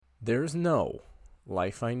There's no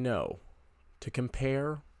life I know to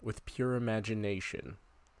compare with pure imagination.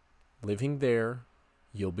 Living there,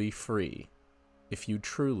 you'll be free if you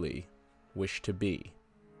truly wish to be.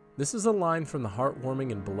 This is a line from the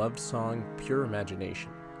heartwarming and beloved song Pure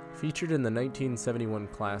Imagination, featured in the 1971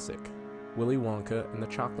 classic Willy Wonka and the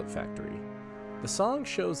Chocolate Factory. The song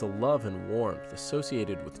shows the love and warmth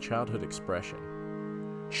associated with childhood expression.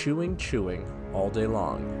 Chewing, chewing, all day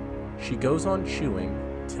long. She goes on chewing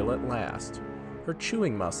till at last her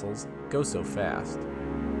chewing muscles go so fast,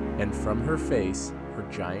 and from her face her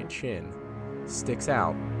giant chin sticks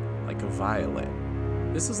out like a violet.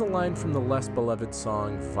 This is a line from the less beloved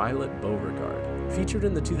song Violet Beauregard, featured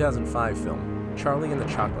in the 2005 film Charlie and the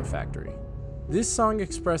Chocolate Factory. This song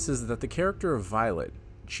expresses that the character of Violet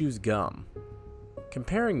chews gum.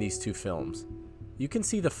 Comparing these two films, you can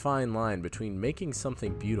see the fine line between making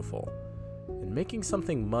something beautiful and making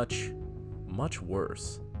something much, much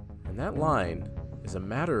worse. And that line is a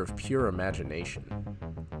matter of pure imagination.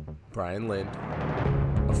 Brian Lind,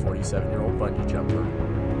 a 47-year-old bungee jumper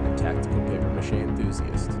and tactical papier-mâché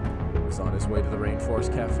enthusiast, was on his way to the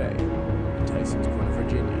Rainforest Cafe in Tysons Corner,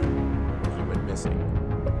 Virginia, when he went missing.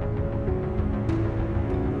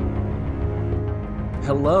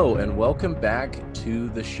 Hello, and welcome back to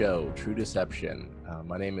the show, True Deception.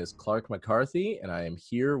 My name is Clark McCarthy, and I am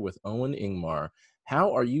here with Owen Ingmar.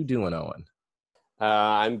 How are you doing, Owen?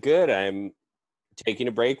 I'm good. I'm taking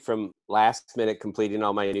a break from last minute completing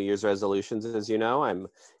all my New Year's resolutions. As you know, I'm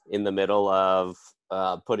in the middle of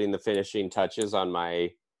putting the finishing touches on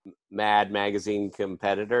my Mad Magazine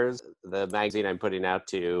competitors, the magazine I'm putting out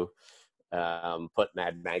to put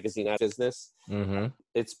Mad Magazine out of business. Mm-hmm.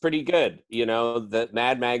 It's pretty good. You know, the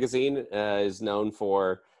Mad Magazine is known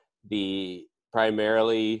for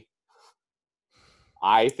primarily,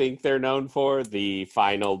 I think they're known for the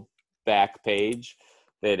final back page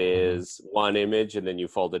that is one image, and then you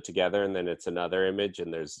fold it together, and then it's another image,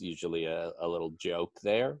 and there's usually a little joke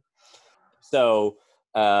there. So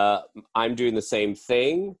I'm doing the same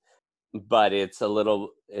thing, but it's a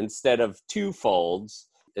little, instead of two folds,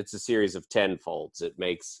 it's a series of 10 folds. It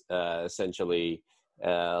makes essentially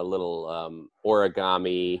a little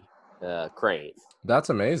origami crane. That's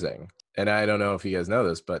amazing. And I don't know if you guys know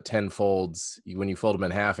this, but 10 folds, when you fold them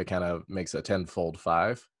in half, it kind of makes a 10-fold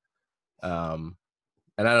 5.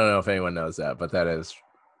 And I don't know if anyone knows that, but that is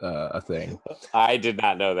a thing. I did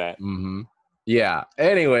not know that. Mm-hmm. Yeah.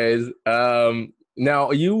 Anyways,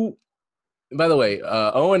 now you, by the way,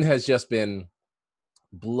 Owen has just been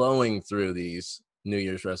blowing through these New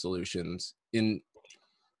Year's resolutions in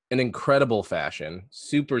an incredible fashion.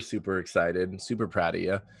 Super, super excited. Super proud of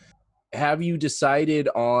you. Have you decided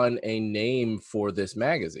on a name for this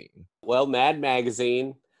magazine? Well, Mad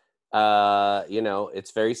Magazine,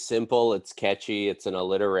 it's very simple. It's catchy. It's an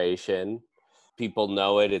alliteration. People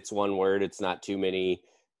know it. It's one word. It's not too many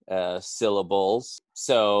syllables.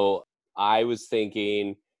 So I was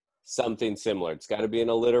thinking something similar. It's got to be an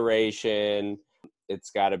alliteration. It's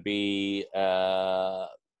got to be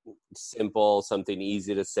simple, something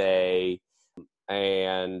easy to say.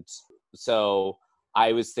 And so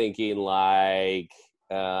I was thinking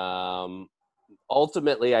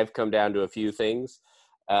ultimately I've come down to a few things.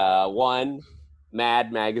 One,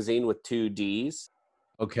 Mad Magazine with 2 Ds.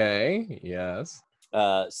 Okay, yes.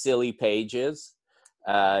 Silly Pages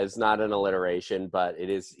is not an alliteration, but it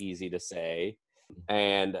is easy to say.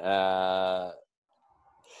 And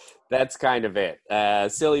that's kind of it.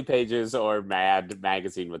 Silly Pages or Mad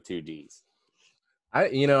Magazine with 2 Ds. I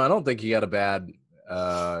don't think you got a bad,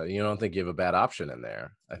 you don't think you have a bad option in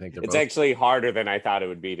there. I think it's actually harder than I thought it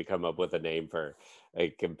would be to come up with a name for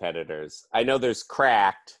competitors. I know there's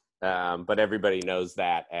Cracked, but everybody knows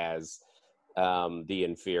that as the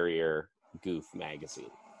inferior goof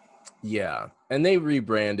magazine. Yeah, and they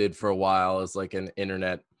rebranded for a while as like an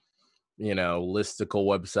internet, listicle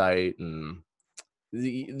website, and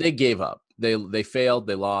they gave up. They failed.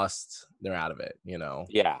 They lost. They're out of it.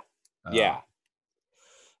 Yeah,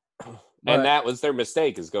 and that was their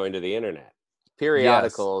mistake, is going to the internet.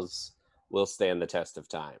 Periodicals will stand the test of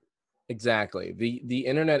time. Exactly. The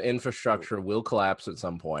internet infrastructure will collapse at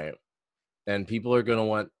some point, and people are going to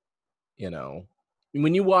want,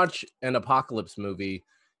 when you watch an apocalypse movie,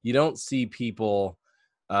 you don't see people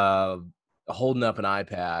holding up an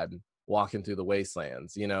iPad walking through the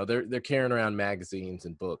wastelands. They're carrying around magazines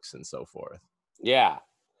and books and so forth. Yeah.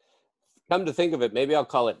 Come to think of it, maybe I'll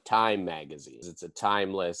call it Time Magazine. It's a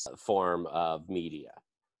timeless form of media.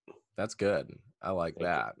 That's good. I like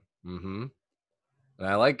that. Mm-hmm. And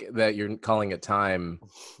I like that you're calling it Time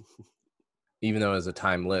even though it's a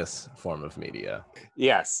timeless form of media.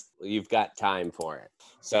 Yes, you've got time for it.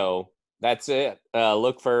 So that's it.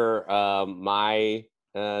 Look for my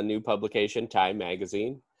new publication, Time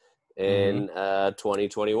Magazine, Hmm. in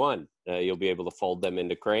 2021. You'll be able to fold them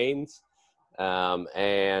into cranes.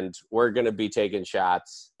 And we're going to be taking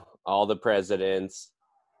shots, all the presidents.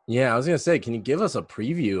 Yeah, I was gonna say, can you give us a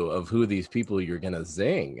preview of who these people you're gonna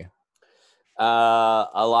zing? A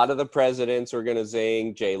lot of the presidents we're going to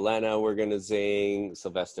zing. Jay Leno, we're going to zing.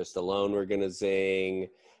 Sylvester Stallone, we're going to zing.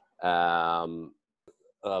 Um,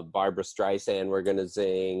 Barbara Streisand, we're going to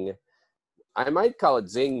zing. I might call it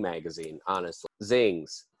Zing Magazine, honestly.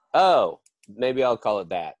 Zings. Oh, maybe I'll call it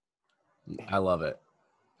that. I love it.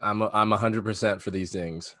 I'm 100% for these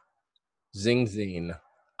zings. Zing zine.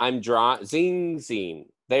 I'm draw Zing Zine.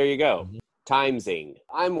 There you go. Mhm. Time Zing.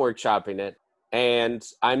 I'm workshopping it, and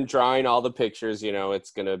I'm drawing all the pictures. You know,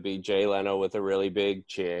 it's gonna be Jay Leno with a really big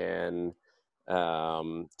chin,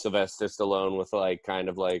 Sylvester Stallone with like kind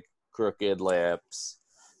of like crooked lips,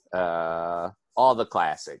 all the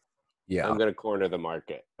classic. Yeah. I'm gonna corner the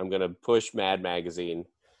market. I'm gonna push Mad Magazine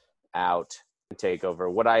out and take over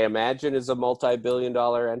what I imagine is a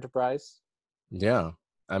multi-billion-dollar enterprise. Yeah.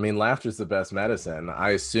 I mean, laughter's the best medicine.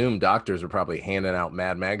 I assume doctors are probably handing out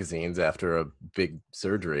Mad magazines after a big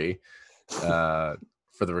surgery uh,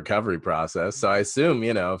 for the recovery process. So I assume,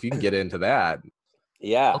 if you can get into that,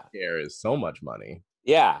 Yeah. healthcare is so much money.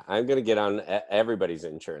 Yeah, I'm going to get on everybody's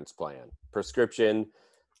insurance plan. Prescription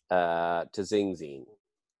to Zing Zine.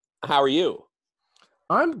 How are you?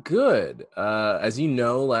 I'm good. As you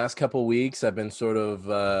know, last couple weeks I've been sort of,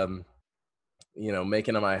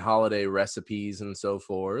 making my holiday recipes and so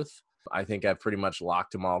forth. I think I've pretty much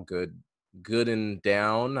locked them all good and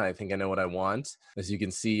down. I think I know what I want. As you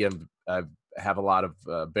can see, I have a lot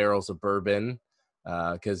of barrels of bourbon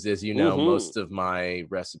because, as you know, Mm-hmm. most of my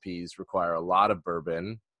recipes require a lot of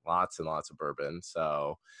bourbon, lots and lots of bourbon.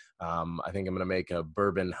 So I think I'm going to make a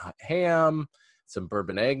bourbon ham, some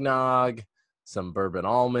bourbon eggnog, some bourbon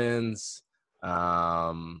almonds.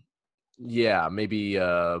 Yeah, maybe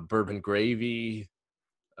bourbon gravy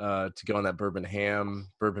to go on that bourbon ham,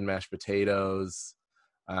 bourbon mashed potatoes.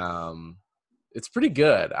 Um, it's pretty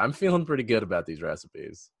good. I'm feeling pretty good about these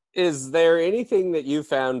recipes. Is there anything that you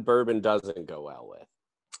found bourbon doesn't go well with?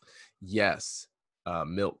 Yes,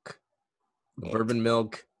 milk. The It. bourbon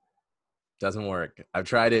milk doesn't work. I've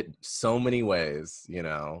tried it so many ways.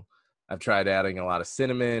 I've tried adding a lot of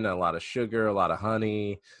cinnamon, a lot of sugar, a lot of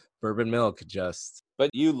honey. Bourbon milk just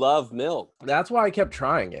But you love milk. that's why I kept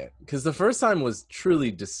trying it because the first time was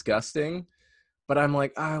truly disgusting. But I'm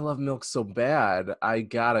like, I love milk so bad. I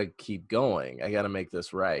gotta keep going. I gotta make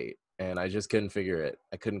this right. And I just couldn't figure it.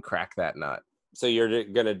 I couldn't crack that nut. So you're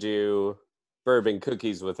going to do bourbon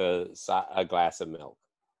cookies with a glass of milk.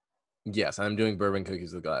 Yes, I'm doing bourbon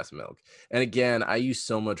cookies with a glass of milk. And again, I use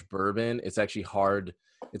so much bourbon, it's actually hard.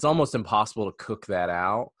 It's almost impossible to cook that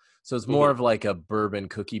out. So it's more Mhm. of like a bourbon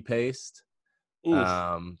cookie paste. Oof.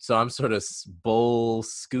 So I'm sort of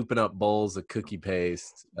scooping up bowls of cookie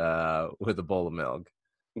paste with a bowl of milk.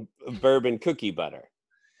 Bourbon cookie butter.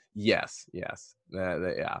 Yes, yes.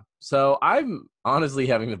 Yeah. So I'm honestly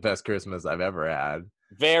having the best Christmas I've ever had.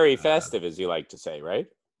 Very Uh, festive, as you like to say, right?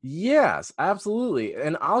 yes, absolutely.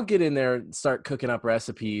 And I'll get in there and start cooking up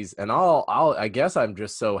recipes and I guess I'm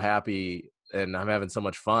just so happy and I'm having so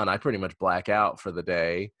much fun. I pretty much black out for the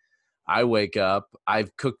day. I wake up,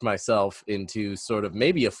 I've cooked myself into sort of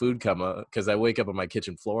maybe a food coma because I wake up on my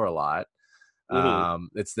kitchen floor a lot. Hmm.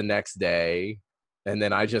 It's the next day and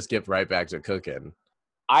then I just get right back to cooking.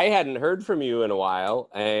 I hadn't heard from you in a while,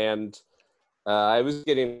 and I was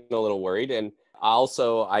getting a little worried. And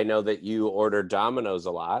also, I know that you order Domino's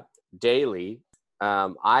a lot daily.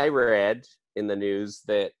 I read in the news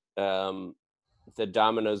that the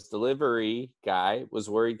Domino's delivery guy was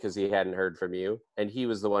worried because he hadn't heard from you, and he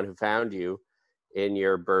was the one who found you in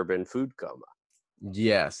your bourbon food coma.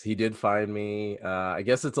 Yes, he did find me. I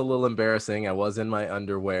guess it's a little embarrassing. I was in my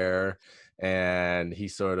underwear, and he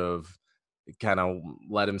sort of kind of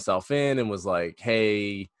let himself in and was like,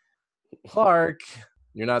 "Hey, Clark,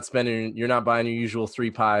 you're not buying your usual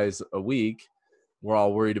 3 pies a week. We're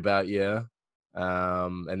all worried about you."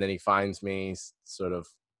 And then he finds me sort of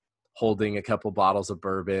holding a couple bottles of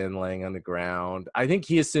bourbon laying on the ground. I think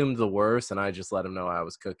he assumed the worst, and I just let him know I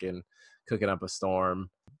was cooking up a storm.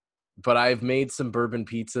 But I've made some bourbon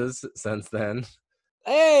pizzas since then.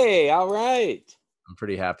 Hey, all right. I'm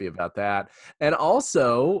pretty happy about that. And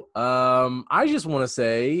also, I just want to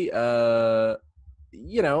say,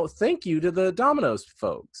 thank you to the Domino's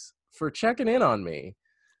folks for checking in on me.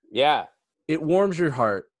 Yeah. It warms your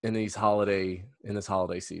heart in these holiday in this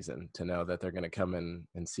holiday season to know that they're going to come in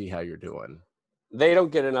and see how you're doing. They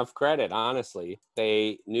don't get enough credit, honestly.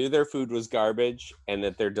 They knew their food was garbage and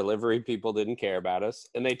that their delivery people didn't care about us,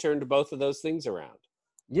 and they turned both of those things around.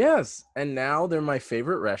 Yes, and now they're my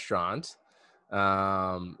favorite restaurant.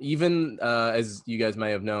 Even as you guys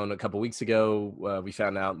may have known, a couple weeks ago, we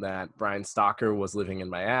found out that Brian Stalker was living in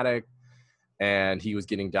my attic, and he was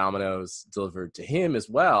getting Domino's delivered to him as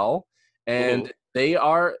well. And they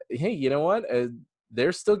are, hey, you know what?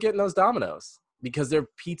 They're still getting those Domino's because their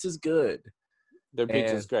pizza's good. Their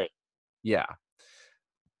pizza's great. Yeah.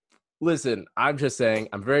 Listen, I'm just saying,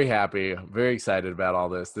 I'm very happy. I'm very excited about all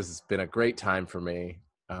this. This has been a great time for me.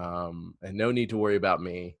 And no need to worry about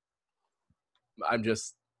me. I'm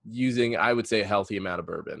just using, I would say, a healthy amount of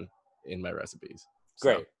bourbon in my recipes.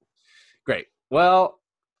 So, great. Well,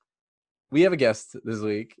 we have a guest this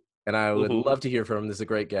week, and I would love to hear from him. This is a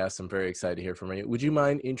great guest. I'm very excited to hear from you. Would you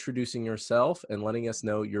mind introducing yourself and letting us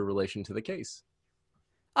know your relation to the case?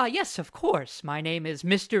 Yes, of course. My name is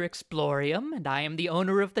Mr. Explorium, and I am the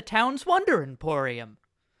owner of the town's Wonder Emporium.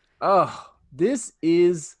 Oh, this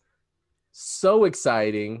is so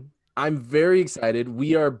exciting. I'm very excited.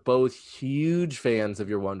 We are both huge fans of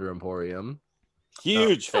your Wonder Emporium.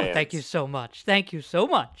 Huge fans. Oh, thank you so much. Thank you so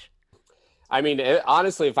much. I mean,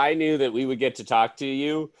 honestly, if I knew that we would get to talk to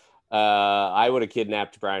you, I would have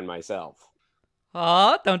kidnapped Brian myself.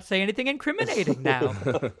 Oh, don't say anything incriminating now.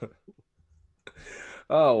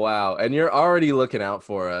 Oh, wow. And you're already looking out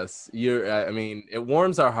for us. I mean, it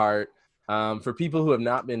warms our heart. For people who have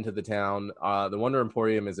not been to the town, the Wonder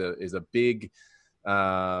Emporium is a big,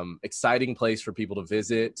 exciting place for people to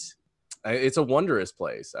visit. It's a wondrous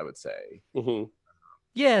place, I would say. Mm-hmm.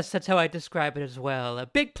 Yes, that's how I describe it as well. A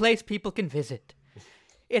big place people can visit.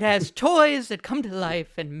 It has toys that come to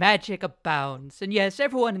life and magic abounds. And yes,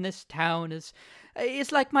 everyone in this town is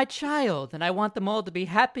like my child, and I want them all to be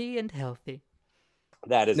happy and healthy.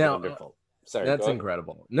 That is wonderful. Sorry, that's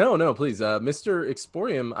incredible. No, please. Mr.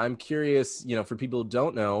 Explorium, I'm curious, for people who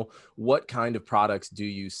don't know, what kind of products do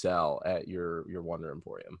you sell at your Wonder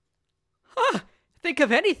Emporium? Think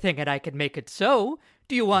of anything and I can make it so.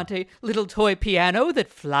 Do you want a little toy piano that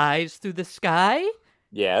flies through the sky?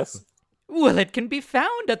 Yes. Well, it can be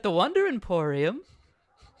found at the Wonder Emporium.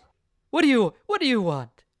 What do you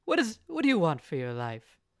want? What do you want for your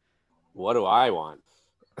life? What do I want?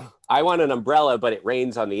 I want an umbrella, but it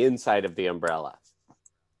rains on the inside of the umbrella.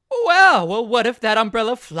 Well, what if that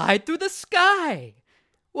umbrella flied through the sky?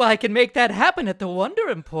 Well, I can make that happen at the Wonder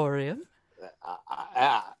Emporium.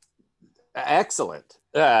 Excellent.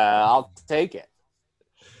 I'll take it.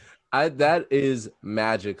 That is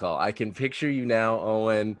magical. I can picture you now,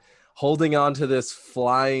 Owen, holding onto this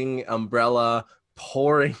flying umbrella,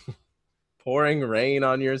 pouring rain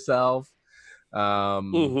on yourself.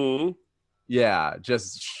 Yeah,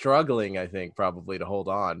 just struggling, I think, probably to hold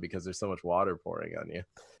on because there's so much water pouring on you.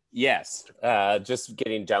 Yes, just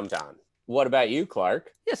getting dumped on. What about you,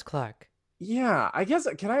 Clark? Yes, Clark. Yeah, I guess,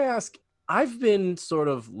 can I ask, I've been sort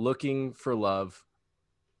of looking for love,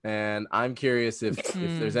 and I'm curious if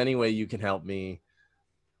there's any way you can help me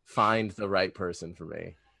find the right person for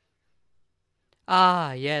me.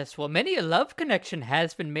 Ah, yes. Well, many a love connection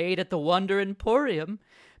has been made at the Wonder Emporium.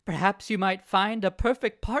 Perhaps you might find a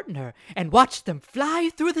perfect partner and watch them fly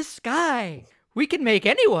through the sky. We can make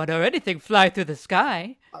anyone or anything fly through the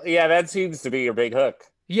sky. Yeah, that seems to be your big hook.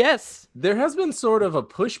 Yes. There has been sort of a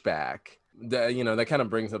pushback that kind of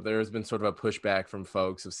brings up, there has been sort of a pushback from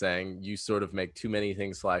folks of saying you sort of make too many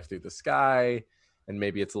things fly through the sky and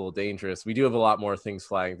maybe it's a little dangerous. We do have a lot more things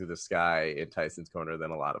flying through the sky in Tyson's Corner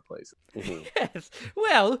than a lot of places. Yes.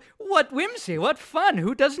 Well, what whimsy, what fun.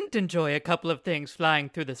 Who doesn't enjoy a couple of things flying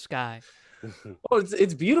through the sky? Oh,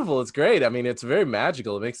 it's beautiful. It's great. I mean, it's very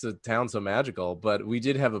magical. It makes the town so magical. But we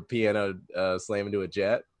did have a piano slam into a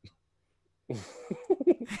jet.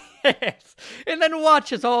 Yes. And then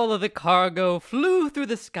watch as all of the cargo flew through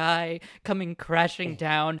the sky, coming crashing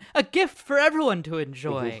down. A gift for everyone to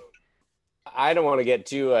enjoy. I don't want to get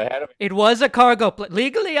too ahead of it. It was a cargo plane.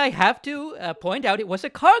 Legally, I have to point out it was a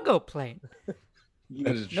cargo plane.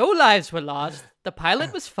 No lives were lost. The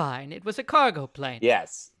pilot was fine. It was a cargo plane.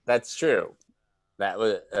 Yes, that's true.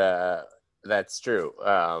 That's true.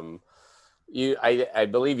 I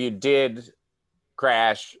believe you did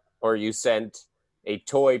crash, or you sent a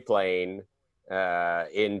toy plane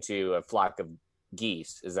into a flock of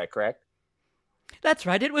geese. Is that correct? That's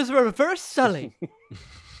right. It was a reverse Sully.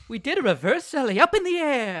 We did a reverse Sully up in the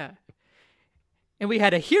air. And we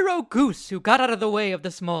had a hero goose who got out of the way of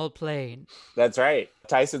the small plane. That's right.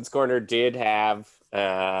 Tyson's Corner did have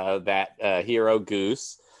that hero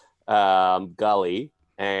goose, Gully.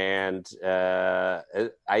 and as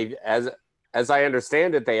I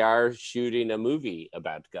understand it, they are shooting a movie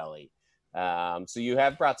about Gully. So you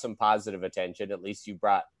have brought some positive attention. At least you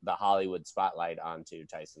brought the Hollywood spotlight onto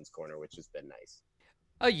Tyson's Corner, which has been nice.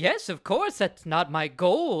 Yes, of course, that's not my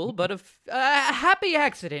goal, but a happy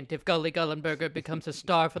accident if Gully Gullenberger becomes a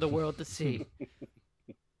star for the world to see.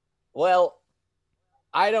 Well,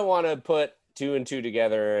 I don't want to put 2 and 2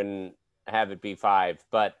 together and have it be 5,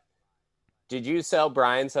 but did you sell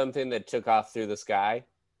Brian something that took off through the sky?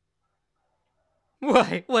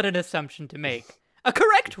 Why, what an assumption to make. A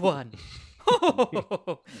correct one.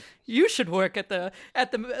 You should work at the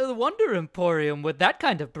Wonder Emporium with that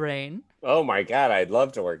kind of brain. Oh my God, I'd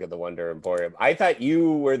love to work at the Wonder Emporium. I thought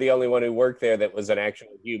you were the only one who worked there that was an actual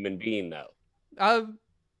human being, though.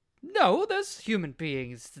 No, there's human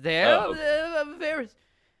beings there. Oh.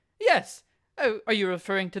 Yes. Are you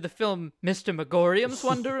referring to the film Mr. Megorium's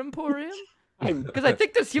Wonder Emporium? Because I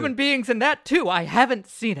think there's human beings in that, too. I haven't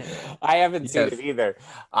seen it. I haven't seen it either.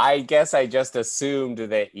 I guess I just assumed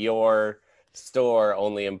that your store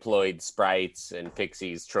only employed sprites and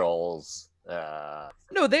pixies, trolls.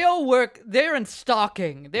 No, they all work. They're in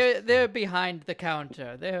stocking. They're behind the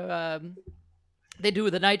counter. They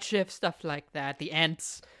do the night shift, stuff like that. The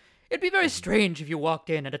ants. It'd be very strange if you walked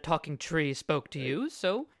in and a talking tree spoke to you,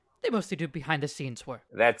 so they mostly do behind-the-scenes work.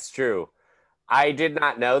 That's true. I did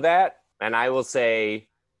not know that, and I will say,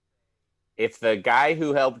 if the guy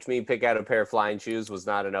who helped me pick out a pair of flying shoes was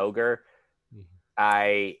not an ogre,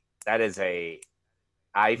 I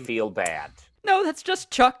feel bad. No, that's just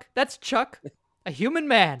Chuck. That's Chuck. A human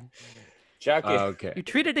man. Chuck is, Okay. You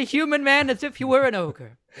treated a human man as if you were an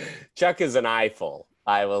ogre. Chuck is an eyeful,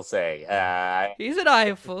 I will say. He's an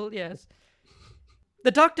eyeful, yes.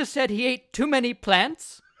 The doctor said he ate too many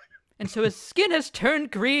plants, and so his skin has turned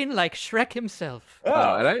green like Shrek himself.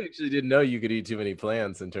 Oh, and I actually didn't know you could eat too many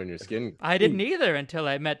plants and turn your skin. I didn't either until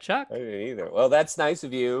I met Chuck. I didn't either. Well, that's nice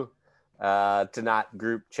of you to not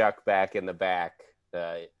group Chuck back in the back,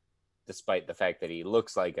 despite the fact that he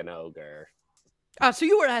looks like an ogre. So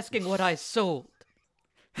you were asking what I sold.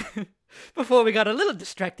 Before we got a little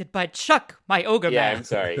distracted by Chuck, my ogre man. Yeah, I'm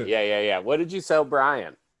sorry. Yeah. What did you sell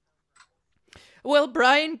Brian? Well,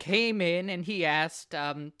 Brian came in and he asked,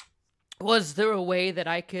 was there a way that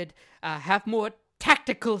I could have more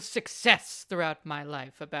tactical success throughout my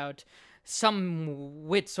life? About some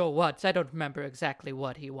wits or whats. I don't remember exactly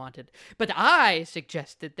what he wanted. But I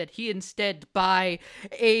suggested that he instead buy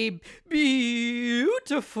a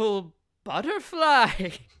beautiful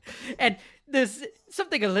butterfly. And there's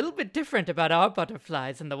something a little bit different about our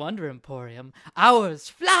butterflies in the Wonder Emporium. Ours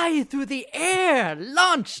fly through the air,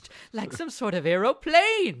 launched like some sort of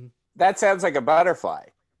aeroplane. That sounds like a butterfly.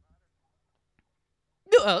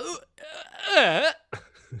 Well,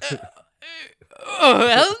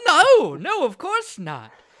 no, of course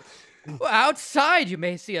not. Outside, you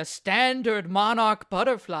may see a standard monarch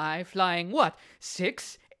butterfly flying,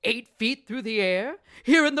 6, 8 feet through the air?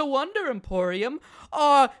 Here in the Wonder Emporium,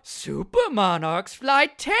 our super monarchs fly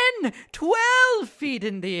 10, 12 feet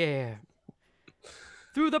in the air.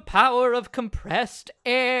 Through the power of compressed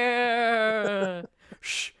air.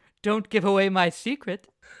 Shh, don't give away my secret.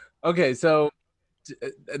 Okay, so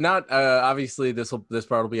not obviously this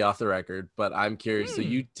part will be off the record, but I'm curious. So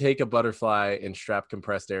you take a butterfly and strap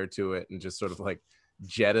compressed air to it and just sort of like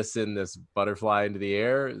jettison this butterfly into the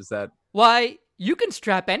air? Is that... Why, you can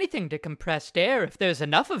strap anything to compressed air if there's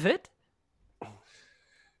enough of it.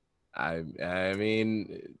 I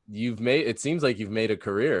mean, it seems like you've made a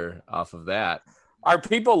career off of that. Are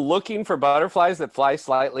people looking for butterflies that fly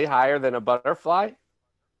slightly higher than a butterfly?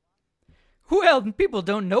 Well, people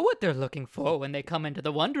don't know what they're looking for when they come into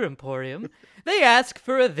the Wonder Emporium. They ask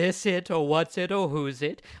for a this it, or what's it, or who's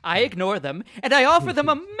it. I ignore them, and I offer them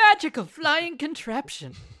a magical flying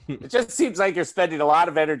contraption. It just seems like you're spending a lot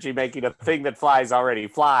of energy making a thing that flies already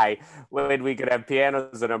fly when we could have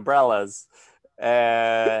pianos and umbrellas.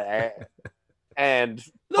 And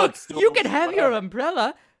Look, you can have your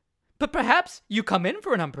umbrella, but perhaps you come in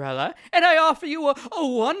for an umbrella, and I offer you a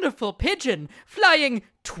wonderful pigeon flying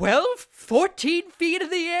 12, 14 feet in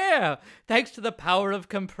the air, thanks to the power of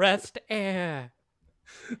compressed air.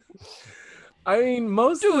 I mean,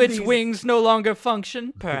 Do its wings no longer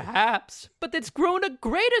function? Perhaps. But it's grown a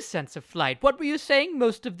greater sense of flight. What were you saying?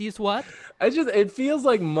 Most of these what? It feels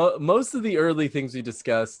like most of the early things we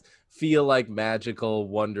discussed feel like magical,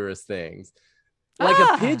 wondrous things. Like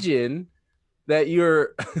a pigeon that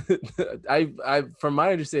you're, from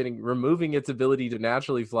my understanding, removing its ability to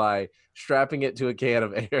naturally fly, strapping it to a can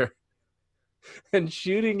of air, and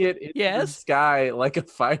shooting it into the sky like a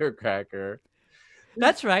firecracker.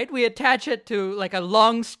 That's right. We attach it to like a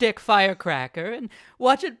long stick firecracker and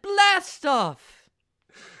watch it blast off.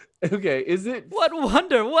 Okay, is it? What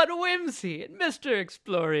wonder, what whimsy in Mr.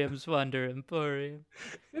 Explorium's Wonder Emporium.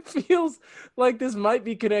 It feels like this might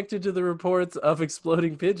be connected to the reports of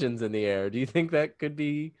exploding pigeons in the air. Do you think that could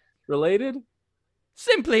be related?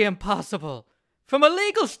 Simply impossible. From a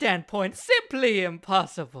legal standpoint, simply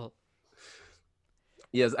impossible.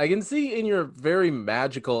 Yes, I can see in your very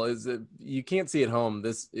magical. You can't see at home.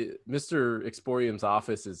 Mr. Exporium's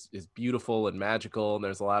office is beautiful and magical, and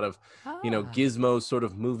there's a lot of gizmos sort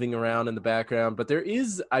of moving around in the background. But there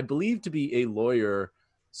is, I believe, to be a lawyer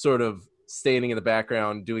sort of standing in the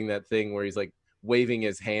background doing that thing where he's like waving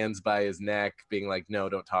his hands by his neck, being like, "No,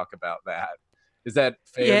 don't talk about that." Is that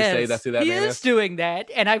fair to say that's who that man is? He is doing that,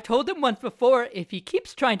 and I've told him once before, if he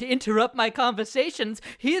keeps trying to interrupt my conversations,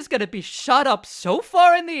 he is going to be shot up so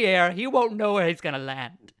far in the air, he won't know where he's going to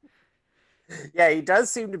land. Yeah, he does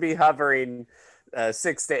seem to be hovering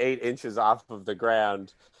 6 to 8 inches off of the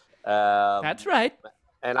ground. That's right.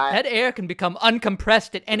 And that air can become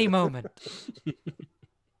uncompressed at any moment.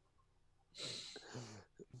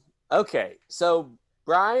 Okay, so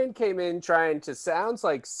Brian came in trying to, sounds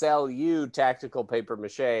like, sell you tactical paper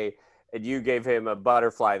mache, and you gave him a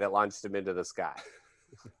butterfly that launched him into the sky.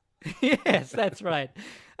 Yes, that's right.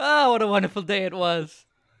 Oh, what a wonderful day it was.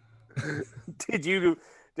 Did you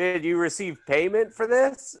receive payment for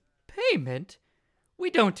this? Payment? We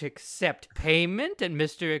don't accept payment at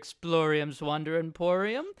Mr. Explorium's Wonder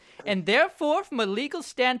Emporium, and therefore, from a legal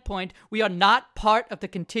standpoint, we are not part of the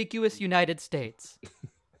contiguous United States.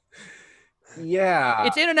 Yeah.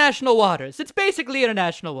 It's international waters. It's basically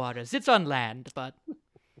international waters. It's on land, but...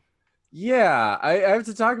 Yeah, I have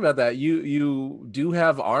to talk about that. You do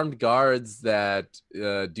have armed guards that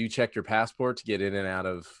do check your passport to get in and out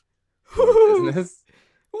of business.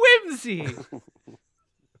 Whimsy!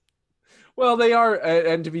 Well, they are,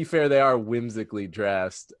 and to be fair, they are whimsically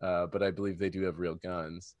dressed, but I believe they do have real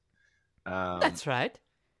guns. That's right.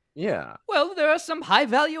 Yeah. Well, there are some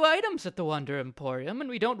high-value items at the Wonder Emporium, and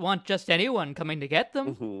we don't want just anyone coming to get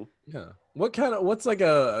them. Mm-hmm. Yeah. What's like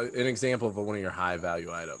an example of one of your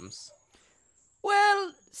high-value items?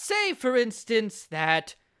 Well, say, for instance,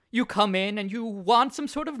 that you come in and you want some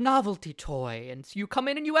sort of novelty toy, and you come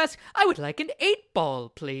in and you ask, I would like an 8-ball,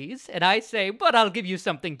 please. And I say, but I'll give you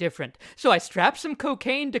something different. So I strap some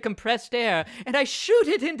cocaine to compressed air, and I shoot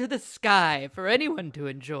it into the sky for anyone to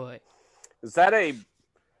enjoy. Is that a...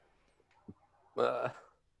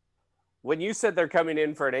 when you said they're coming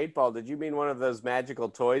in for an 8-ball, did you mean one of those magical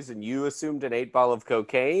toys and you assumed an 8-ball of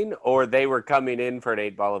cocaine, or they were coming in for an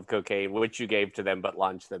 8-ball of cocaine, which you gave to them but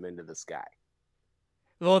launched them into the sky?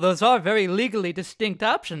 Well, those are very legally distinct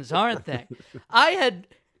options, aren't they? I had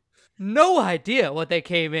no idea what they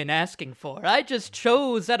came in asking for. I just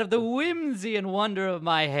chose out of the whimsy and wonder of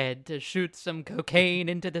my head to shoot some cocaine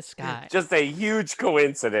into the sky. Just a huge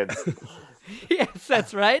coincidence. Yes,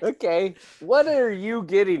 that's right. Okay, what are you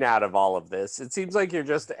getting out of all of this? It seems like you're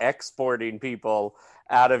just exporting people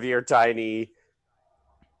out of your tiny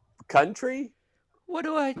country. What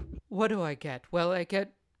do I get? Well, I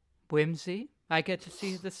get whimsy. I get to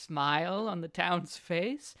see the smile on the town's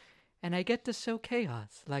face, and I get to sow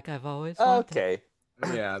chaos like I've always wanted. Okay.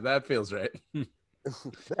 Yeah, that feels right.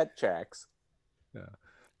 That tracks. Yeah.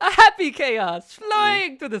 A happy chaos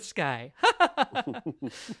flying through the sky.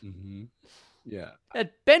 Mm-hmm. Yeah.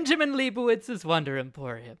 At Benjamin Leibowitz's Wonder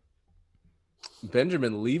Emporium.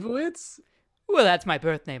 Benjamin Leibowitz? Well, that's my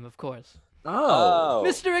birth name, of course. Oh.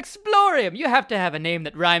 Mr. Explorium. You have to have a name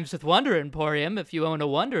that rhymes with Wonder Emporium if you own a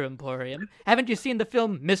Wonder Emporium. Haven't you seen the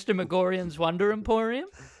film Mr. Megorian's Wonder Emporium?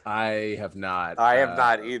 I have not. I have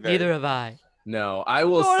not either. Neither have I. No, I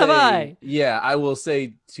will Nor say. have I. Yeah, I will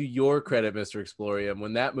say to your credit, Mr. Explorium,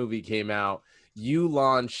 when that movie came out, you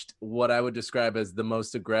launched what I would describe as the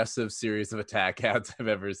most aggressive series of attack ads I've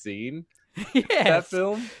ever seen. Yes. That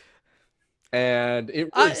film. And it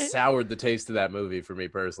really soured the taste of that movie for me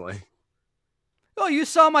personally. Oh, you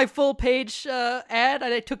saw my full page ad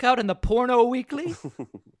I took out in the Porno Weekly?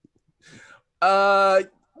 Well,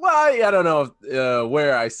 I don't know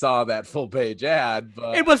where I saw that full page ad,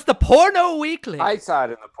 but It was the Porno Weekly. I saw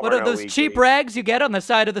it in the Porno What are those Weekly. cheap rags you get on the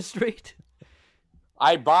side of the street?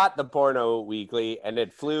 I bought the Porno Weekly, and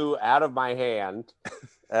it flew out of my hand.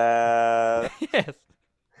 Uh, Yes.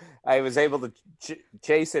 I was able to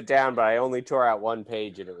chase it down, but I only tore out one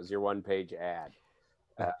page, and it was your one-page ad.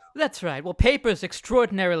 That's right. Well, paper's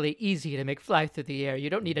extraordinarily easy to make fly through the air.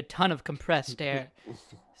 You don't need a ton of compressed air.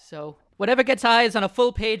 So, whatever gets eyes on a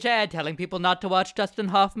full-page ad telling people not to watch Dustin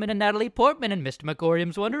Hoffman and Natalie Portman in Mr.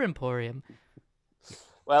 Megorium's Wonder Emporium.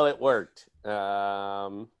 Well, it worked.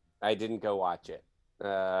 I didn't go watch it.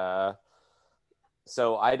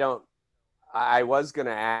 So I don't. I was going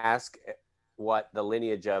to ask what the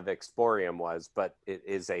lineage of Exporium was, but it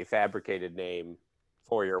is a fabricated name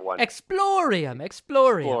for your one. Explorium.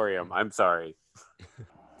 Exporium. I'm sorry.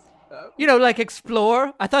 You know, like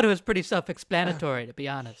explore. I thought it was pretty self-explanatory, to be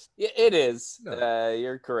honest. Yeah, it is. No.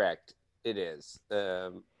 You're correct. It is.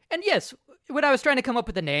 And yes, when I was trying to come up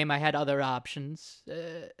with a name, I had other options.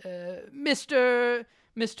 Mr.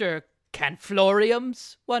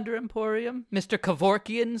 Canflorium's Wonder Emporium, Mr.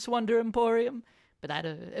 Kevorkian's Wonder Emporium, but that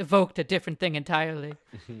evoked a different thing entirely.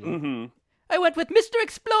 Mm-hmm. I went with Mr.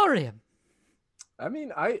 Explorium. I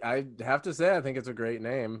mean, I have to say, I think it's a great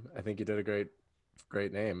name. I think you did a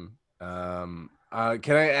great name. Can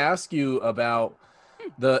I ask you about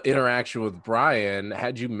the interaction with Brian?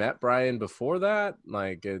 Had you met Brian before that?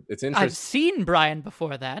 Like, it's interesting. I've seen Brian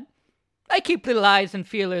before that. I keep little eyes and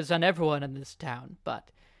feelers on everyone in this town,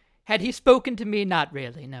 but had he spoken to me? Not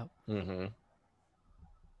really, no. Mm-hmm.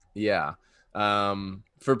 Yeah.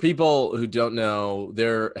 For people who don't know,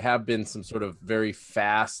 there have been some sort of very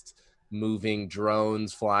fast moving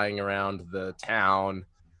drones flying around the town,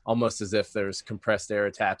 almost as if there's compressed air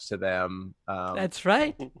attached to them. That's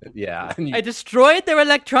right. Yeah. I destroyed their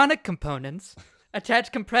electronic components,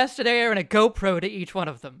 attached compressed air and a GoPro to each one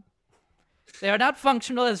of them. They are not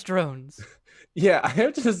functional as drones. Yeah, I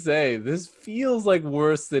have to say, this feels like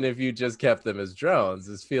worse than if you just kept them as drones.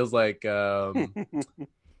 This feels like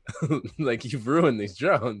like you've ruined these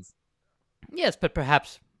drones. Yes, but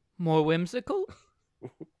perhaps more whimsical?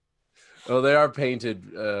 Well, they are painted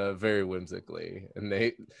very whimsically,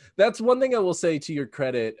 and that's one thing I will say to your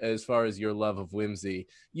credit as far as your love of whimsy.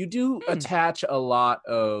 You do attach a lot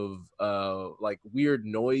of like weird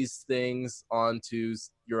noise things onto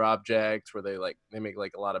your objects where they make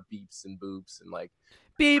like a lot of beeps and boops and like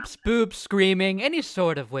beeps, boops, screaming, any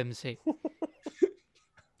sort of whimsy.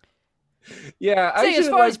 Yeah, say as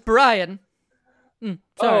far as Brian.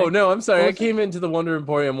 Oh no, I'm sorry. I came into the Wonder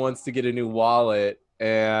Emporium once to get a new wallet.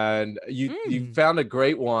 And you found a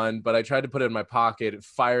great one, but I tried to put it in my pocket. It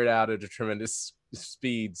fired out at a tremendous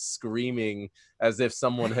speed, screaming as if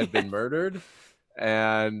someone had been murdered.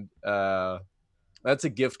 And that's a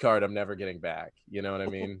gift card I'm never getting back. You know what I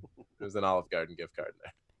mean? There's an Olive Garden gift card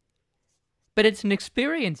there. But it's an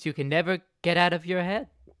experience you can never get out of your head,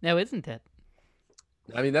 now isn't it?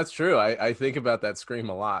 I mean, that's true. I think about that scream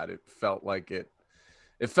a lot. It felt like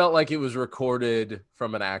it was recorded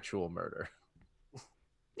from an actual murder.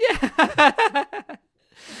 Yeah.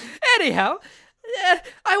 Anyhow,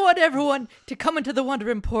 I want everyone to come into the Wonder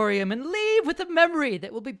Emporium and leave with a memory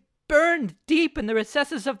that will be burned deep in the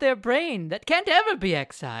recesses of their brain that can't ever be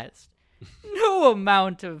excised. No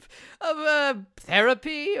amount of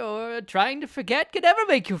therapy or trying to forget can ever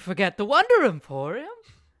make you forget the Wonder Emporium.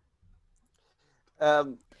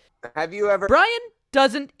 Have you ever... Brian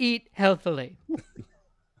doesn't eat healthily.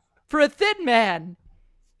 For a thin man,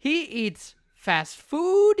 he eats fast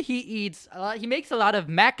food. He makes a lot of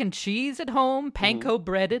mac and cheese at home, panko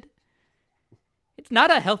breaded. It's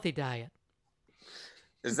not a healthy diet.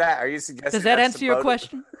 Are you suggesting? Does that answer your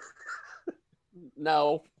question?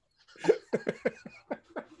 No.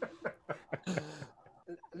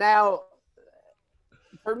 Now,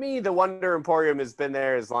 for me, the Wonder Emporium has been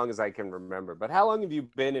there as long as I can remember. But how long have you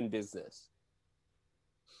been in business?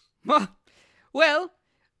 Well,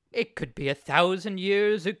 it could be 1,000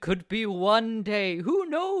 years. It could be one day. Who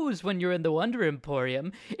knows when you're in the Wonder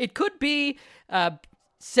Emporium? It could be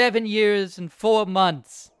 7 years and 4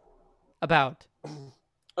 months. About.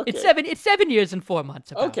 Okay. It's 7 years and 4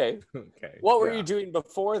 months. About. Okay. What were you doing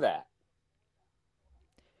before that?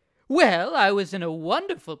 Well, I was in a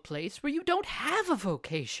wonderful place where you don't have a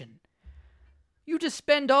vocation. You just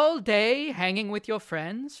spend all day hanging with your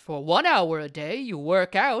friends. For 1 hour a day, you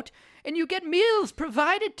work out, and you get meals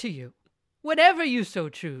provided to you, whenever you so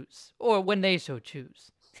choose, or when they so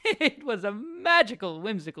choose. It was a magical,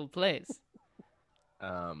 whimsical place.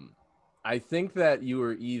 I think that you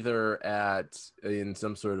were either in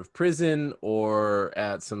some sort of prison or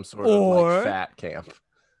at some sort of like fat camp.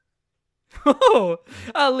 Oh,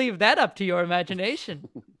 I'll leave that up to your imagination.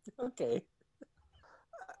 Okay.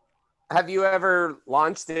 Have you ever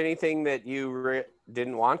launched anything that you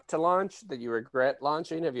didn't want to launch, that you regret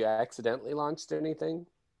launching? Have you accidentally launched anything?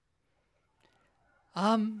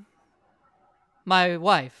 My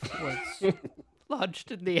wife was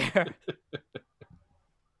launched in the air.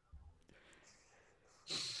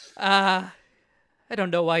 I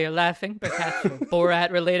don't know why you're laughing, perhaps for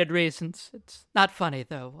Borat-related reasons. It's not funny,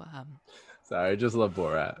 though. Sorry, I just love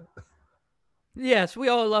Borat. Yes, we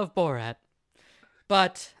all love Borat.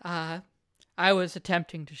 But I was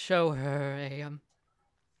attempting to show her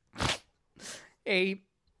a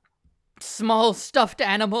small stuffed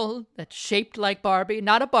animal that's shaped like Barbie.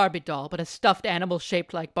 Not a Barbie doll, but a stuffed animal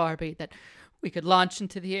shaped like Barbie that we could launch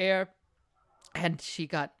into the air. And she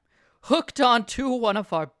got hooked onto one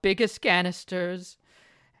of our biggest canisters,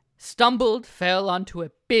 stumbled, fell onto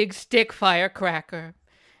a big stick firecracker.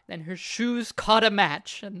 Then her shoes caught a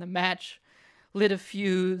match, and the match lit a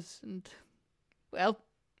fuse. And, well,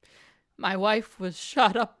 my wife was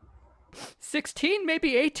shot up 16,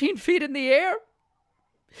 maybe 18 feet in the air.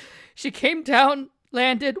 She came down,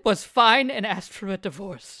 landed, was fine, and asked for a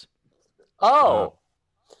divorce. Oh.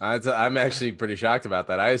 I'm actually pretty shocked about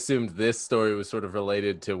that. I assumed this story was sort of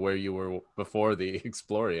related to where you were before the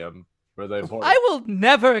Explorium. I will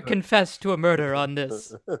never confess to a murder on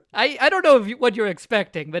this. I don't know what you're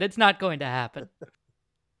expecting, but it's not going to happen.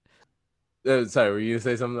 Sorry, were you going to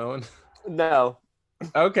say something, Owen? No.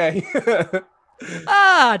 Okay.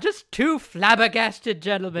 Just two flabbergasted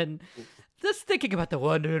gentlemen. Just thinking about the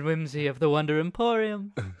wonder and whimsy of the Wonder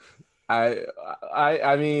Emporium.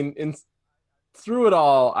 I mean, through it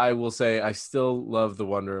all, I will say I still love the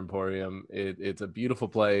Wonder Emporium. It's a beautiful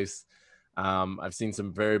place. I've seen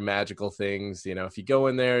some very magical things. You know, if you go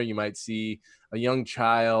in there, you might see a young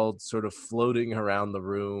child sort of floating around the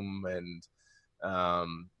room. And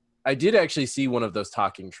I did actually see one of those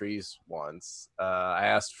talking trees once. I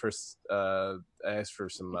asked for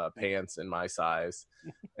some pants in my size,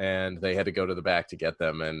 and they had to go to the back to get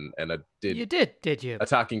them. And I did. You did you? A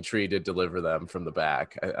talking tree did deliver them from the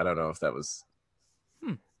back. I don't know if that was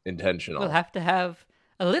intentional. We'll have to have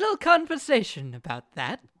a little conversation about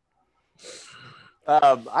that.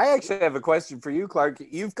 I actually have a question for you, Clark.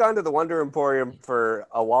 You've gone to the Wonder Emporium for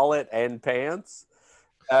a wallet and pants.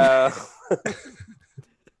 Clark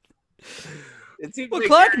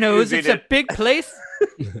knows it's a big place.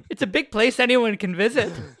 It's a big place anyone can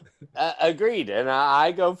visit. Agreed. And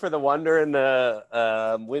I go for the wonder and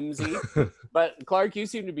the whimsy. But Clark, you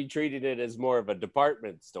seem to be treating it as more of a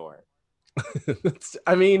department store.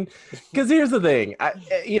 I mean, because here's the thing,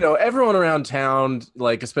 everyone around town,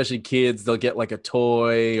 like especially kids, they'll get like a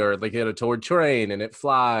toy or they get a toy train and it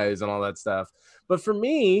flies and all that stuff. But for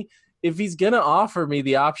me, if he's gonna offer me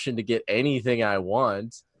the option to get anything I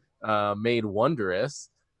want made wondrous,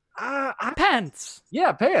 pants.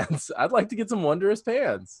 Yeah, pants. I'd like to get some wondrous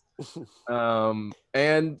pants.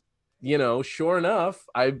 And sure enough,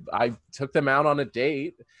 I took them out on a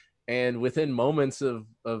date, and within moments of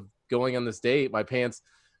going on this date, my pants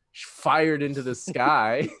fired into the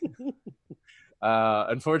sky.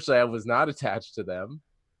 Unfortunately, I was not attached to them.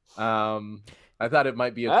 I thought it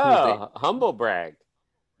might be a cool date. Humble brag.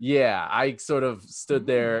 Yeah, I sort of stood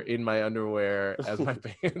there in my underwear as my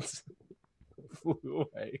pants flew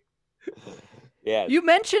away. Yeah. You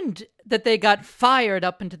mentioned that they got fired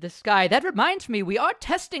up into the sky. That reminds me, we are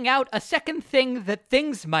testing out a second thing that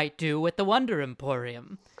things might do at the Wonder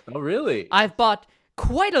Emporium. Oh, really? I've bought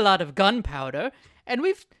quite a lot of gunpowder, and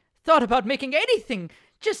we've thought about making anything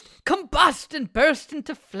just combust and burst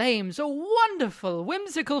into flames. A wonderful,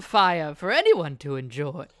 whimsical fire for anyone to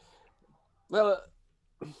enjoy. Well,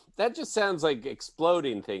 that just sounds like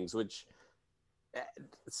exploding things, which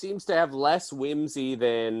seems to have less whimsy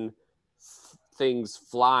than things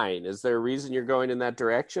flying. Is there a reason you're going in that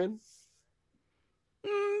direction?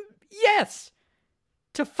 Yes.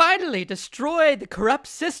 To finally destroy the corrupt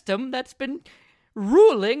system that's been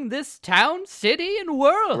ruling this town, city, and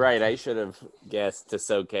world. Right, I should have guessed to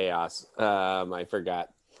sow chaos. I forgot.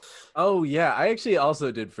 Oh, yeah, I actually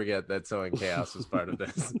also did forget that sowing chaos was part of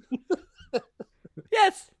this.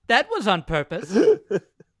 Yes, that was on purpose.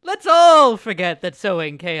 Let's all forget that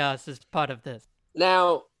sowing chaos is part of this.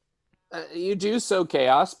 Now, you do sow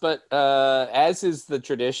chaos, but as is the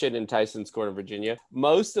tradition in Tyson's Corner, Virginia,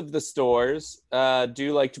 most of the stores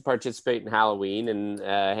do like to participate in Halloween and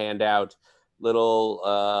hand out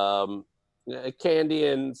little candy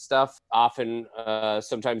and stuff, often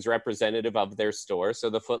sometimes representative of their store. So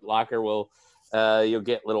the Foot Locker will, you'll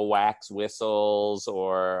get little wax whistles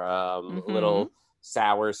or little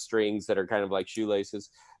sour strings that are kind of like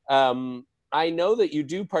shoelaces. I know that you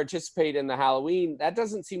do participate in the Halloween. That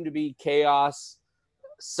doesn't seem to be chaos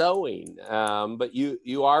sewing, but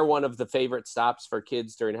you are one of the favorite stops for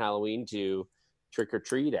kids during Halloween to trick or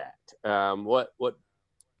treat at.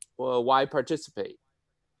 Why participate?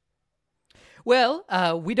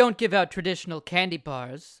 Well, we don't give out traditional candy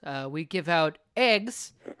bars. We give out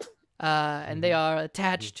eggs, and they are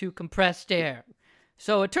attached to compressed air.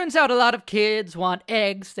 So it turns out a lot of kids want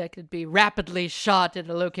eggs that could be rapidly shot at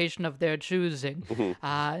a location of their choosing.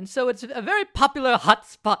 And so it's a very popular hot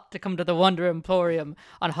spot to come to the Wonder Emporium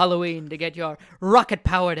on Halloween to get your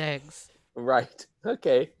rocket-powered eggs. Right.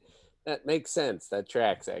 Okay. That makes sense. That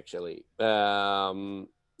tracks, actually.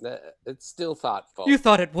 It's still thoughtful. You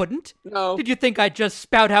thought it wouldn't? No. Did you think I'd just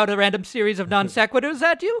spout out a random series of non sequiturs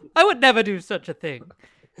at you? I would never do such a thing.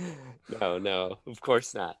 No, of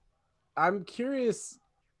course not. I'm curious.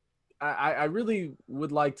 I really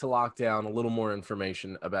would like to lock down a little more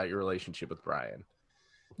information about your relationship with Brian.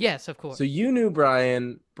 Yes, of course. So you knew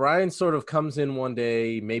Brian. Brian sort of comes in one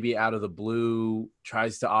day, maybe out of the blue,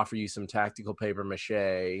 tries to offer you some tactical paper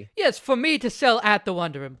mache. Yes, for me to sell at the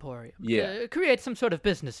Wonder Emporium. Yeah. Create some sort of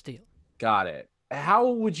business deal. Got it. How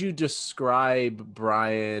would you describe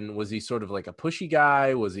Brian? Was he sort of like a pushy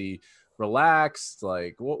guy? Was he relaxed?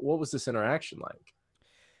 Like, what was this interaction like?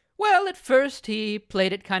 Well, at first he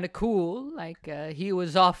played it kind of cool, like he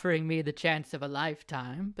was offering me the chance of a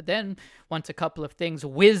lifetime. But then, once a couple of things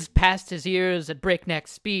whizzed past his ears at breakneck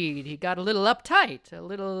speed, he got a little uptight, a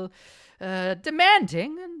little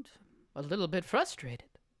demanding, and a little bit frustrated.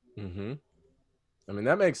 Mm-hmm. I mean,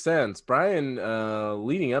 that makes sense. Brian,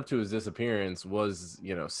 leading up to his disappearance, was,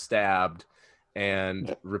 stabbed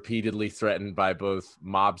and repeatedly threatened by both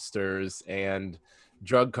mobsters and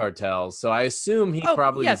drug cartels. So I assume he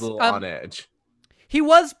probably was a little on edge. He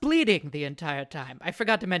was bleeding the entire time. I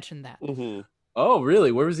forgot to mention that. Mm-hmm. Oh,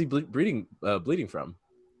 really? Where was he bleeding from?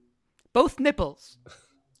 Both nipples.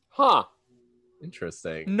 Huh.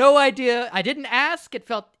 Interesting. No idea. I didn't ask. It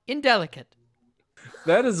felt indelicate.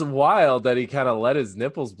 That is wild that he kind of let his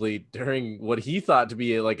nipples bleed during what he thought to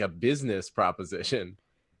be like a business proposition.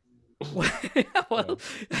 Well,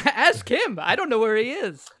 ask him. I don't know where he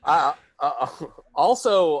is.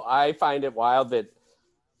 Also, I find it wild that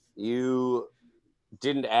you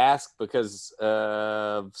didn't ask because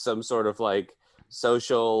of some sort of like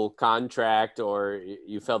social contract, or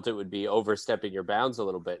you felt it would be overstepping your bounds a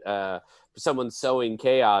little bit. For someone sowing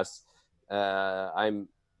chaos, I'm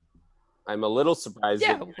a little surprised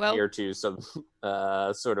that you're here to some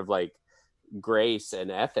sort of like grace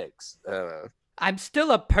and ethics. I'm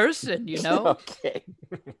still a person, Okay.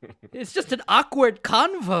 It's just an awkward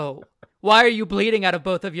convo. Why are you bleeding out of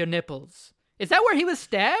both of your nipples? Is that where he was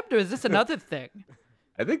stabbed, or is this another thing?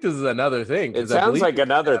 I think this is another thing. It sounds like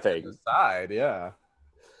another thing. The side, yeah.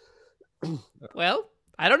 Well,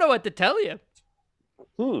 I don't know what to tell you.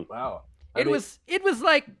 Wow. It was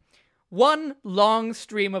like one long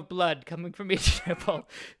stream of blood coming from each nipple.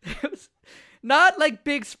 It was not like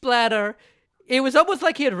big splatter. It was almost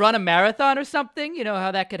like he had run a marathon or something. You know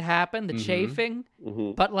how that could happen, the chafing.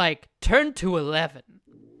 Mm-hmm. But like turned to 11.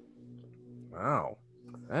 Wow.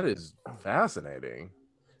 That is fascinating.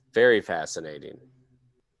 Very fascinating.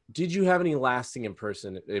 Did you have any lasting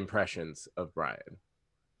impressions of Brian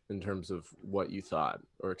in terms of what you thought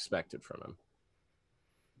or expected from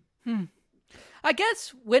him? I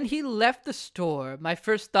guess when he left the store, my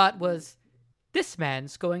first thought was, this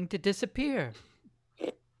man's going to disappear.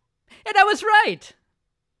 And I was right.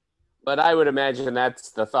 But I would imagine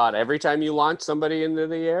that's the thought every time you launch somebody into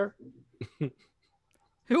the air.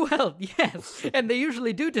 Well, yes. And they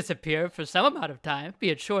usually do disappear for some amount of time, be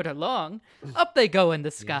it short or long. Up they go in the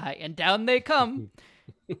sky, and down they come.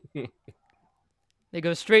 They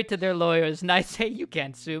go straight to their lawyers, and I say, you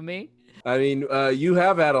can't sue me. I mean, you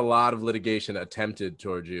have had a lot of litigation attempted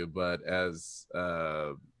towards you, but as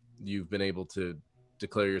you've been able to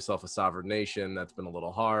declare yourself a sovereign nation, that's been a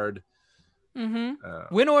little hard.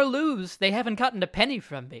 Mm-hmm. Win or lose, they haven't gotten a penny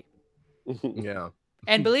from me. Yeah.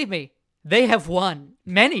 And believe me, they have won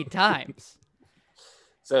many times.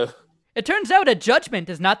 So it turns out a judgment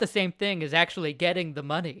is not the same thing as actually getting the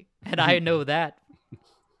money, and I know that.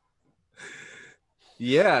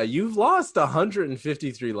 Yeah, you've lost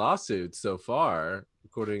 153 lawsuits so far,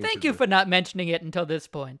 according. Thank you for not mentioning it until this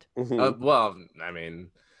point. Well, I mean,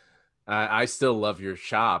 I still love your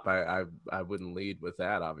shop. I wouldn't lead with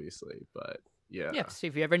that, obviously, but yeah. Yes,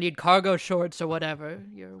 if you ever need cargo shorts or whatever,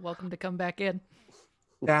 you're welcome to come back in.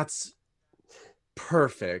 That's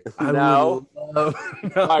perfect. No.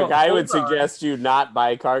 Mark, I would Hold on. suggest you not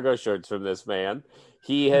buy cargo shorts from this man.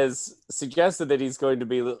 He has suggested that he's going to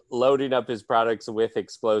be loading up his products with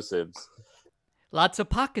explosives. Lots of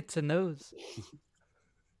pockets in those.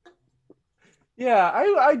 Yeah,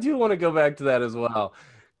 I do want to go back to that as well.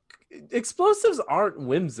 Explosives aren't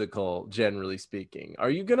whimsical, generally speaking. Are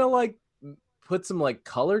you gonna like put some like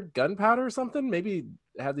colored gunpowder or something? Maybe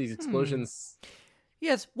have these explosions.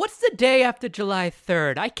 Yes, what's the day after July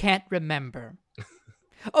 3rd? I can't remember.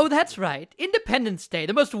 Oh, that's right. Independence Day,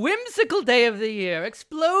 the most whimsical day of the year.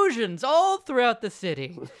 Explosions all throughout the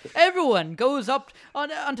city. Everyone goes up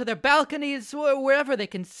onto their balconies or wherever they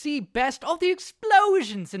can see best. All the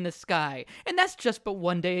explosions in the sky. And that's just but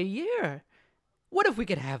one day a year. What if we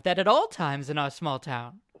could have that at all times in our small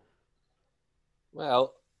town?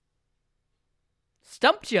 Well,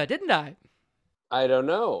 Stumped you, didn't I? I don't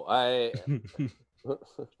know.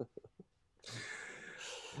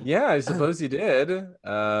 Yeah, I suppose you did.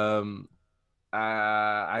 I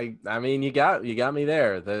mean, you got me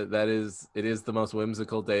there. It is the most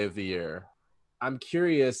whimsical day of the year. I'm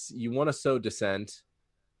curious. You want to sow dissent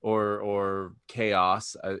or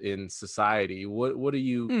chaos in society. What do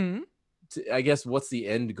you? I guess what's the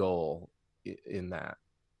end goal in that?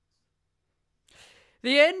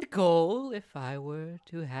 The end goal, if I were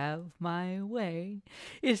to have my way,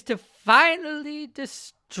 is to finally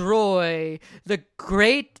destroy the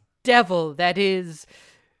great devil that is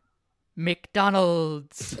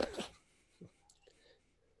McDonald's.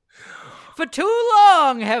 For too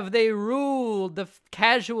long have they ruled the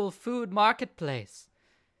casual food marketplace.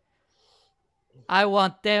 I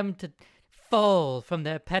want them to fall from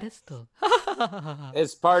their pedestal.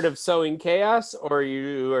 As part of sowing chaos, or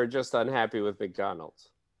you are just unhappy with McDonald's?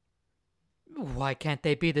 Why can't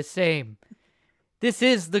they be the same? This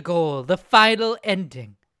is the goal, the final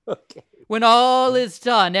ending. Okay. When all is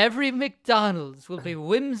done, every McDonald's will be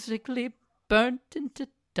whimsically burnt into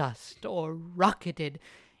dust or rocketed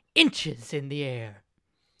inches in the air.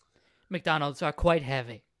 McDonald's are quite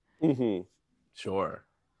heavy. Mm-hmm. Sure.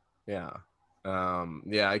 Yeah.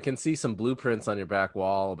 Yeah, I can see some blueprints on your back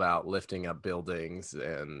wall about lifting up buildings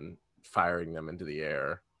and firing them into the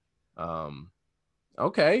air.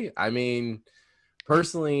 Okay. I mean,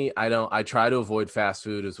 personally, I try to avoid fast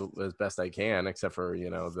food as best I can, except for,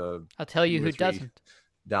 the I'll tell you two or who three doesn't.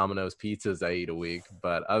 Domino's pizzas I eat a week,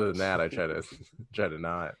 but other than that, I try to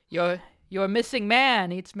not. Your missing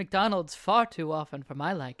man eats McDonald's far too often for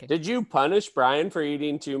my liking. Did you punish Brian for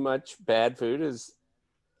eating too much bad food?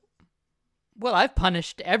 Well, I've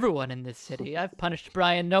punished everyone in this city. I've punished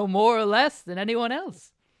Brian no more or less than anyone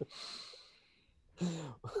else.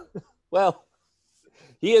 Well,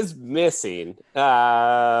 he is missing.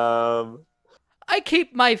 I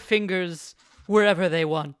keep my fingers wherever they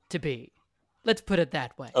want to be. Let's put it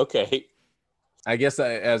that way. Okay. I guess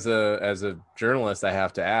as a journalist, I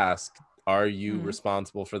have to ask: are you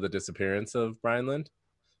responsible for the disappearance of Brian Lind?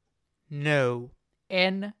 No.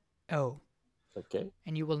 N-O. Okay.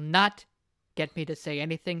 And you will not get me to say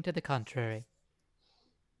anything to the contrary.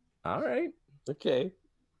 All right. Okay.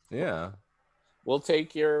 Yeah. We'll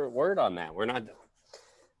take your word on that. We're not.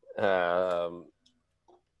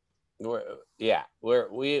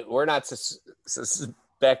 We're not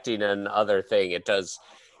suspecting another thing. It does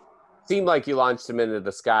seem like you launched him into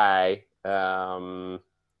the sky,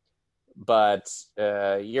 but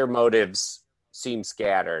your motives seem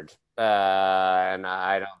scattered, and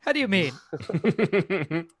I don't. How do you mean?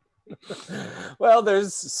 Well,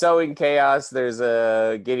 there's sowing chaos. There's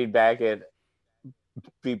getting back at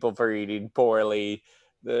people for eating poorly,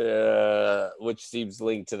 which seems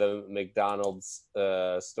linked to the McDonald's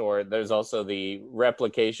store. There's also the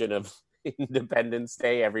replication of Independence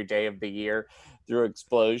Day every day of the year through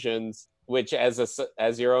explosions, which as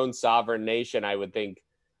your own sovereign nation, I would think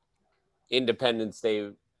Independence Day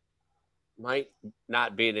might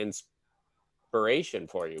not be an inspiration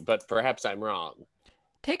for you, but perhaps I'm wrong.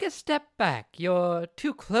 Take a step back. You're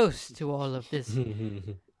too close to all of this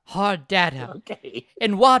hard data. Okay.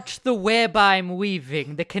 And watch the web I'm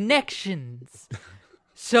weaving, the connections.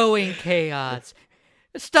 Sowing chaos.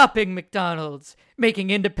 Stopping McDonald's.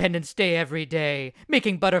 Making Independence Day every day.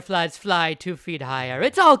 Making butterflies fly 2 feet higher.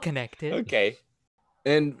 It's all connected. Okay.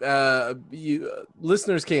 And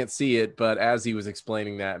listeners can't see it, but as he was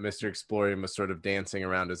explaining that, Mr. Explorium was sort of dancing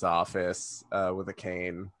around his office with a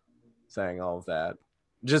cane, saying all of that.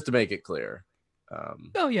 Just to make it clear.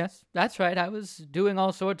 Oh, yes, that's right. I was doing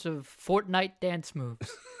all sorts of Fortnite dance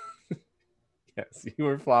moves. Yes, you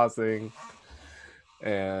were flossing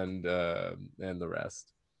and the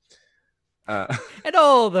rest. And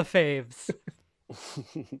all the faves.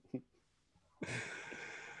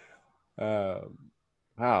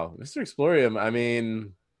 Wow, Mr. Explorium, I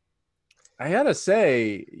mean, I gotta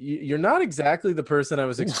say, you're not exactly the person I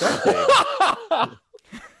was expecting.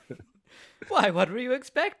 Why, what were you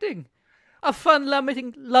expecting? A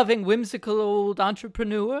fun-loving, whimsical old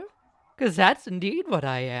entrepreneur? Because that's indeed what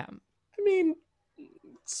I am. I mean,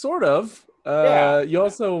 sort of. Yeah. You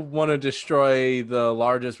also want to destroy the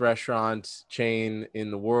largest restaurant chain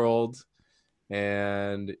in the world,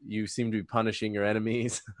 and you seem to be punishing your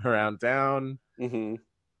enemies around town. Mm-hmm.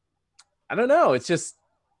 I don't know. It's just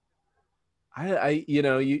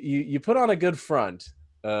you put on a good front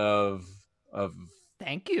of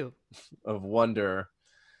Thank you. of wonder.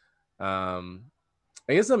 I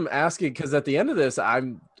guess I'm asking because at the end of this,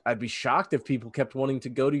 I'd be shocked if people kept wanting to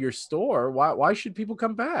go to your store. Why should people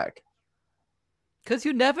come back? Because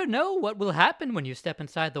you never know what will happen when you step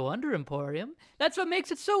inside the Wonder Emporium. That's what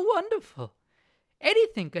makes it so wonderful.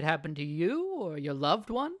 Anything could happen to you or your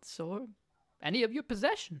loved ones or any of your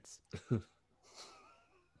possessions.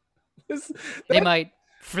 They might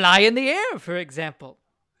fly in the air, for example,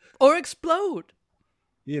 or explode.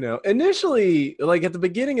 Initially, like at the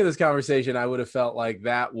beginning of this conversation, I would have felt like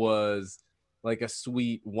that was like a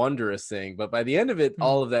sweet, wondrous thing. But by the end of it,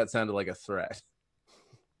 all of that sounded like a threat.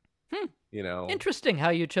 Interesting how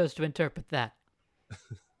you chose to interpret that.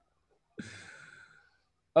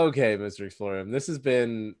 Okay, Mr. Explorium, this has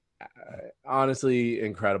been honestly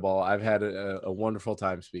incredible. I've had a wonderful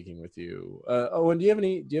time speaking with you. Owen, do you have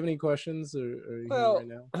any questions right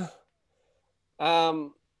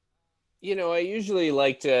now? I usually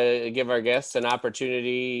like to give our guests an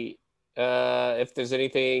opportunity if there's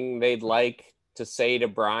anything they'd like to say to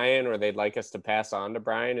Brian or they'd like us to pass on to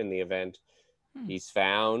Brian in the event he's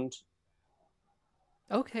found.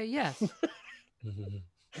 Okay, yes.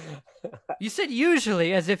 You said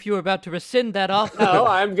usually as if you were about to rescind that offer. No,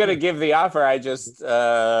 I'm going to give the offer. I just,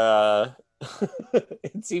 it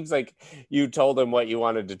seems like you told him what you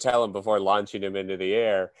wanted to tell him before launching him into the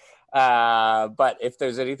air. But if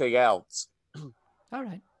there's anything else. All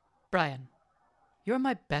right. Brian, you're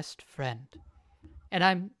my best friend. And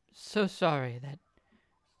I'm so sorry that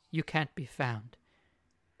you can't be found.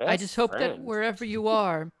 I just hope that wherever you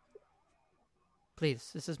are,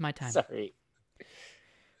 please, this is my time. Sorry.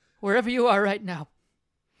 Wherever you are right now,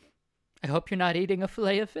 I hope you're not eating a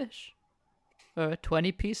fillet of fish, or a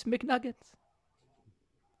 20-piece McNuggets,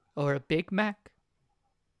 or a Big Mac,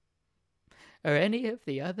 or any of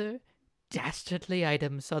the other dastardly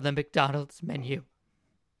items on the McDonald's menu.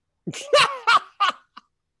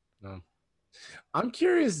 No. I'm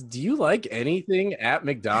curious, do you like anything at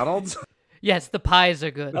McDonald's? Yes, the pies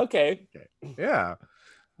are good. Okay. Yeah.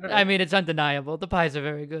 Right. I mean, it's undeniable. The pies are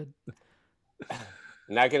very good.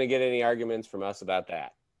 Not going to get any arguments from us about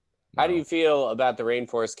that. No. How do you feel about the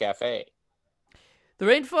Rainforest Cafe? The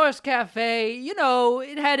Rainforest Cafe,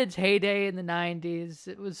 it had its heyday in the 90s.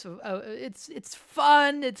 It was, it's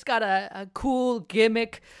fun. It's got a cool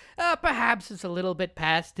gimmick. Perhaps it's a little bit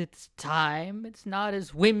past its time. It's not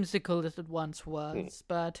as whimsical as it once was,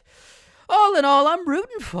 but all in all, I'm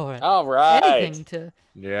rooting for it. All right. Anything to...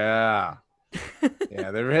 Yeah.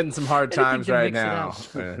 Yeah, they're hitting some hard times right now.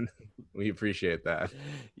 And we appreciate that.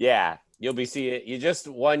 Yeah, you'll be seeing. You just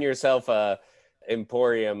won yourself a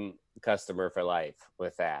Emporium customer for life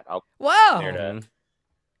with that. Wow.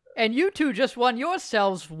 And you two just won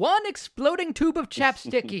yourselves one exploding tube of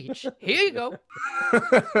chapstick each. Here you go.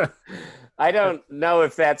 I don't know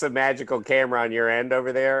if that's a magical camera on your end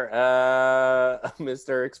over there,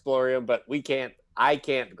 Mr. Explorium, but I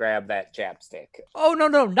can't grab that chapstick. Oh,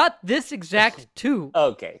 no, not this exact tube.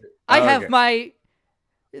 Okay. I have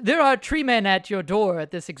there are tree men at your door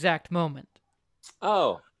at this exact moment.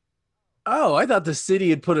 Oh, I thought the city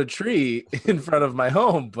had put a tree in front of my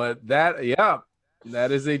home, but that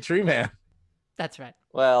is a tree man. That's right.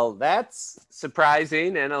 Well, that's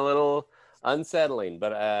surprising and a little unsettling,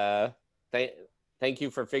 but thank you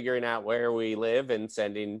for figuring out where we live and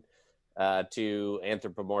sending 2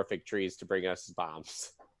 anthropomorphic trees to bring us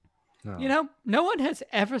bombs. Oh. No one has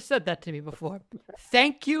ever said that to me before.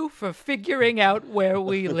 Thank you for figuring out where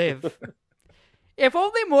we live. If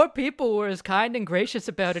only more people were as kind and gracious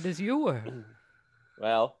about it as you were.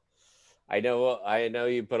 Well, I know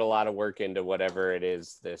you put a lot of work into whatever it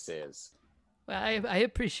is this is. Well, I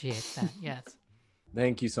appreciate that, yes.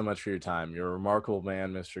 Thank you so much for your time. You're a remarkable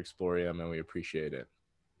man, Mr. Explorium, and we appreciate it.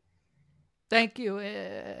 Thank you.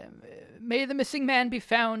 May the missing man be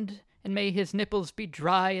found, and may his nipples be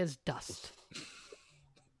dry as dust.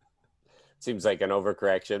 Seems like an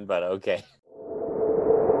overcorrection, but okay.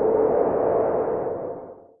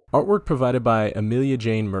 Artwork provided by Amelia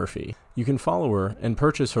Jane Murphy. You can follow her and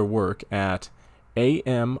purchase her work at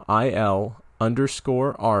AMIL_art on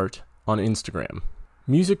Instagram.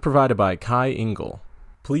 Music provided by Kai Engel.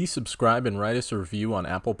 Please subscribe and write us a review on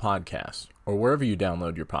Apple Podcasts or wherever you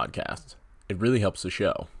download your podcasts. It really helps the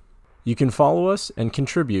show. You can follow us and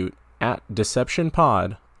contribute at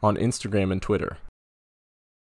DeceptionPod on Instagram and Twitter.